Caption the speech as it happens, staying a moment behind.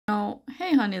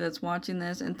Hey, honey, that's watching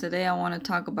this, and today I want to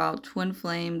talk about twin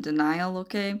flame denial,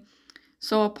 okay?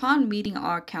 So, upon meeting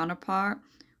our counterpart,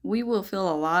 we will feel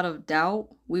a lot of doubt.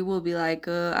 We will be like,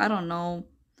 I don't know,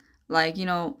 like,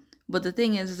 but the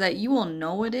thing is that you will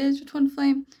know it is your twin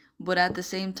flame, but at the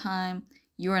same time,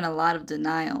 you're in a lot of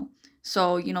denial.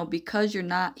 So, because you're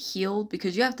not healed,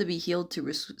 because you have to be healed to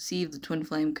receive the twin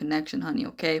flame connection, honey,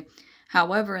 okay?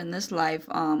 However, in this life,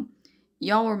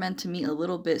 y'all were meant to meet a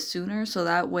little bit sooner so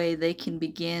that way they can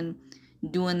begin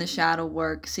doing the shadow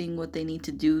work, seeing what they need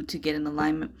to do to get in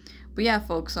alignment. But yeah,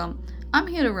 folks, I'm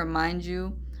here to remind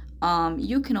you,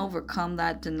 you can overcome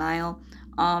that denial.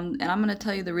 And I'm gonna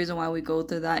tell you the reason why we go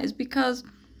through that is because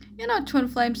twin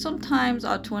flame, sometimes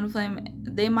our twin flame,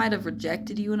 they might have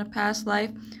rejected you in a past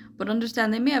life, but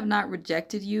understand they may have not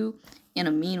rejected you in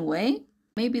a mean way.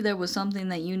 Maybe there was something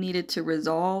that you needed to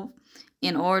resolve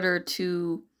in order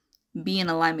to be in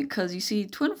alignment, because you see,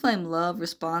 twin flame love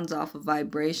responds off of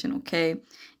vibration, okay?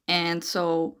 And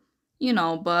so,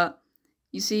 but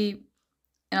you see,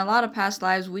 in a lot of past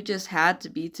lives we just had to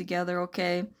be together,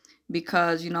 okay?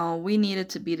 Because we needed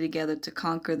to be together to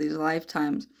conquer these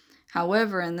lifetimes.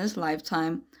 However, in this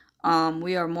lifetime,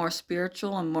 we are more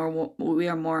spiritual and we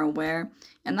are more aware,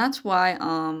 and that's why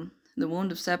the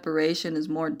wound of separation is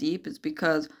more deep. It's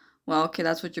because, well, okay,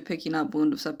 that's what you're picking up,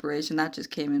 wound of separation. That just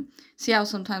came in. See how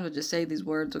sometimes I just say these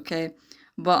words, okay?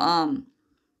 But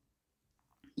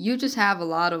you just have a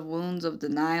lot of wounds of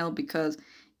denial because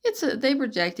they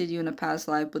rejected you in a past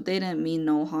life, but they didn't mean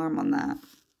no harm on that.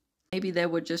 Maybe they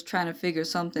were just trying to figure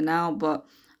something out, but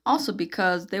also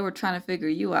because they were trying to figure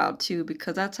you out too,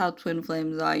 because that's how twin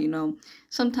flames are.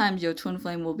 Sometimes your twin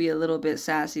flame will be a little bit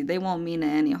sassy. They won't mean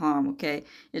any harm, okay?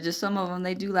 It's just some of them,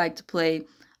 they do like to play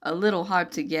a little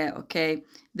hard to get, okay?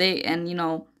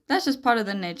 That's just part of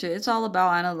their nature. It's all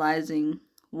about analyzing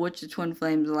what your twin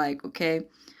flame's like, okay?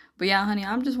 But yeah, honey,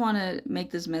 I just want to make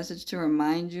this message to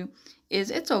remind you is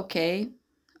it's okay.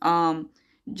 Um,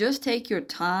 just take your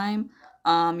time.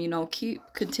 Keep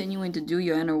continuing to do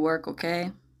your inner work,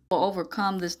 okay? We'll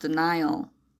overcome this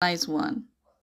denial. Nice one.